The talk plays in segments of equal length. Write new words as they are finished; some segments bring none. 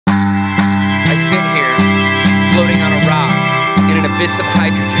abyss of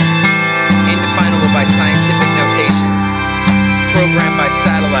hydrogen, indefinable by scientific notation, programmed by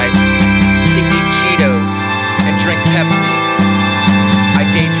satellites to eat Cheetos and drink Pepsi. I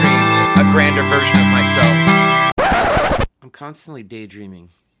daydream a grander version of myself. I'm constantly daydreaming.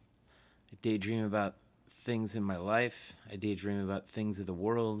 I daydream about things in my life. I daydream about things of the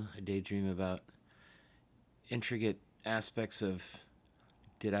world. I daydream about intricate aspects of,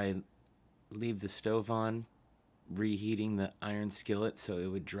 did I leave the stove on, reheating the iron skillet so it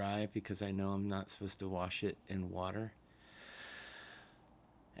would dry because I know I'm not supposed to wash it in water.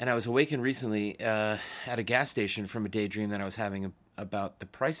 And I was awakened recently at a gas station from a daydream that I was having about the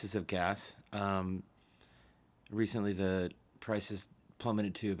prices of gas. Recently the prices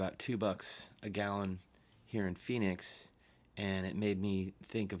plummeted to about $2 a gallon here in Phoenix, and it made me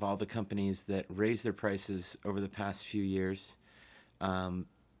think of all the companies that raised their prices over the past few years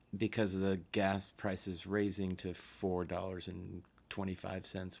because of the gas prices raising to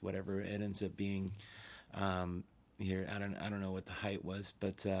 $4.25, whatever it ends up being here. I don't know what the height was,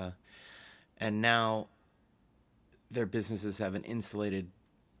 but and now their businesses have an insulated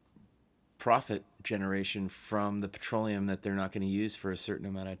profit generation from the petroleum that they're not going to use for a certain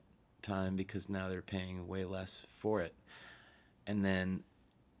amount of time because now they're paying way less for it. And then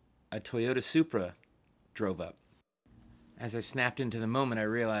a Toyota Supra drove up. As I snapped into the moment, I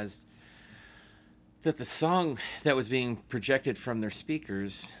realized that the song that was being projected from their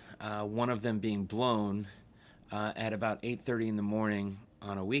speakers, one of them being blown at about 8:30 in the morning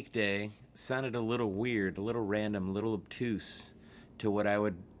on a weekday, sounded a little weird, a little random, a little obtuse to what I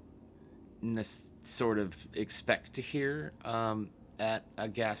would sort of expect to hear at a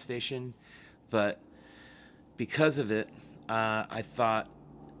gas station. But because of it, I thought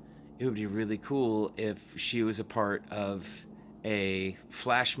it would be really cool if she was a part of a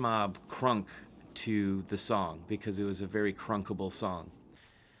flash mob crunk to the song, because it was a very crunkable song.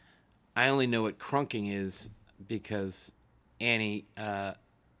 I only know what crunking is because Annie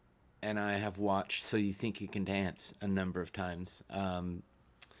and I have watched So You Think You Can Dance a number of times.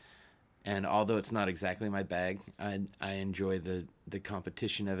 And although it's not exactly my bag, I enjoy the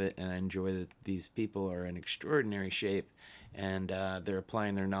competition of it, and I enjoy that these people are in extraordinary shape, and they're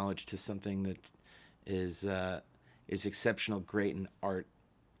applying their knowledge to something that is exceptional, great, and art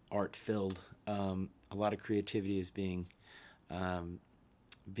filled. A lot of creativity is being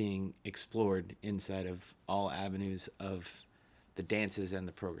explored inside of all avenues of the dances and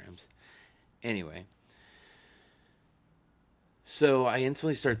the programs. Anyway. So I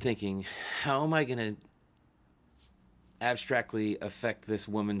instantly start thinking, how am I going to abstractly affect this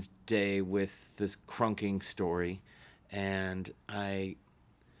woman's day with this crunking story? And I,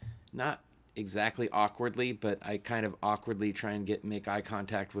 not exactly awkwardly, but I kind of awkwardly try and make eye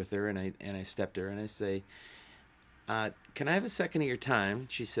contact with her, and I step to her and I say, can I have a second of your time?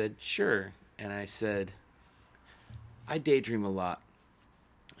 She said, sure. And I said, I daydream a lot.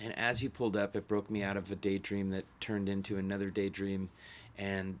 And as you pulled up, it broke me out of a daydream that turned into another daydream.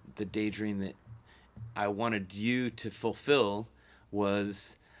 And the daydream that I wanted you to fulfill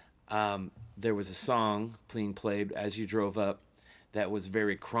was there was a song being played as you drove up that was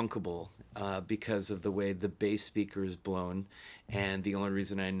very crunkable because of the way the bass speaker is blown. And the only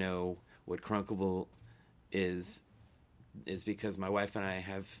reason I know what crunkable is because my wife and I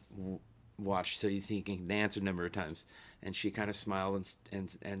have watched So You Think You Can Dance a number of times. And she kind of smiled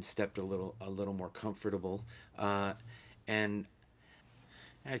and stepped a little more comfortable. And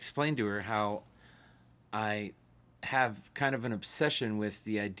I explained to her how I have kind of an obsession with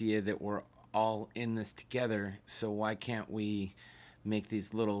the idea that we're all in this together. So why can't we make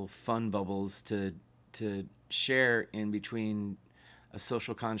these little fun bubbles to share in between a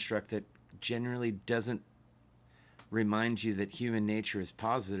social construct that generally doesn't remind you that human nature is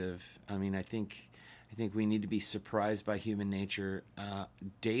positive? I mean, I think we need to be surprised by human nature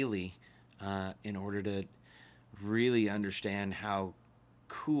daily in order to really understand how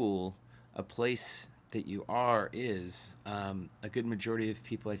cool a place that you is. A good majority of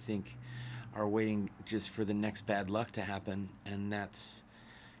people, I think, are waiting just for the next bad luck to happen, and that's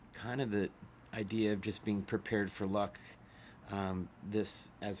kind of the idea of just being prepared for luck.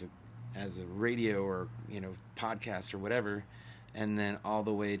 This as a radio or podcast or whatever. And then all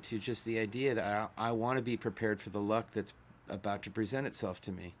the way to just the idea that I want to be prepared for the luck that's about to present itself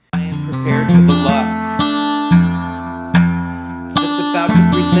to me. I am prepared for the luck that's about to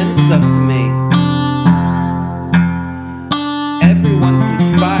present itself to me. Everyone's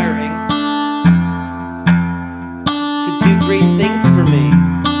conspiring to do great things for me.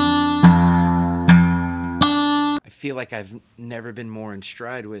 I feel like I've never been more in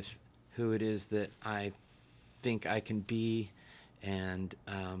stride with who it is that I think I can be and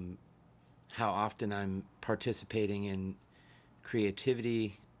how often I'm participating in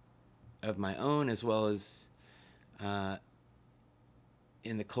creativity of my own, as well as uh,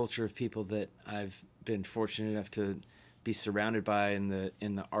 in the culture of people that I've been fortunate enough to be surrounded by in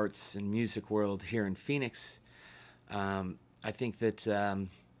the arts and music world here in Phoenix. I think that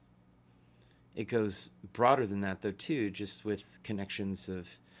it goes broader than that, though, too, just with connections of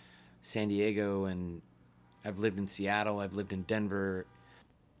San Diego, and I've lived in Seattle, I've lived in Denver.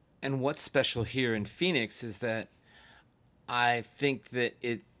 And what's special here in Phoenix is that I think that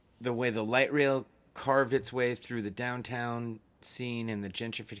the way the light rail carved its way through the downtown scene and the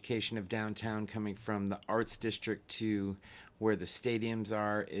gentrification of downtown, coming from the arts district to where the stadiums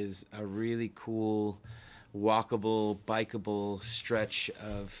are, is a really cool, walkable, bikeable stretch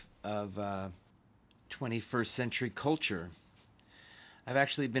of 21st century culture. I've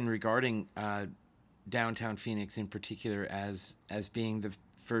actually been regarding downtown Phoenix in particular as being the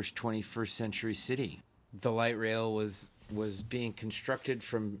first 21st century city. The light rail was being constructed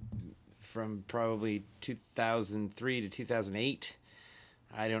from probably 2003 to 2008.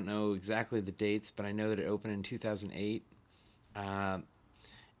 I don't know exactly the dates, but I know that it opened in 2008.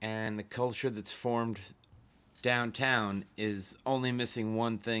 And the culture that's formed downtown is only missing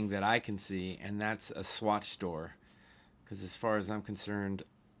one thing that I can see, and that's a Swatch store. Because as far as I'm concerned,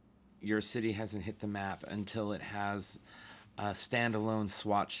 your city hasn't hit the map until it has a standalone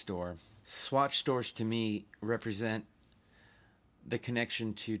Swatch store. Swatch stores to me represent the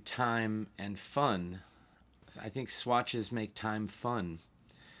connection to time and fun. I think swatches make time fun.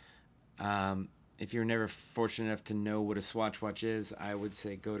 If you're never fortunate enough to know what a Swatch watch is, I would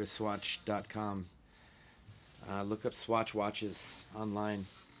say go to swatch.com. Look up Swatch watches online.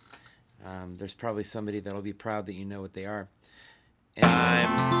 There's probably somebody that'll be proud that you know what they are.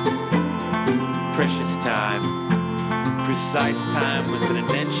 Time, precious time, precise time was an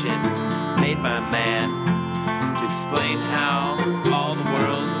invention made by man to explain how all the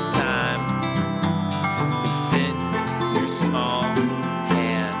world's time would fit your small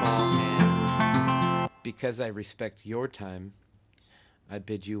hands. Because I respect your time, I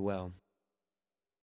bid you well.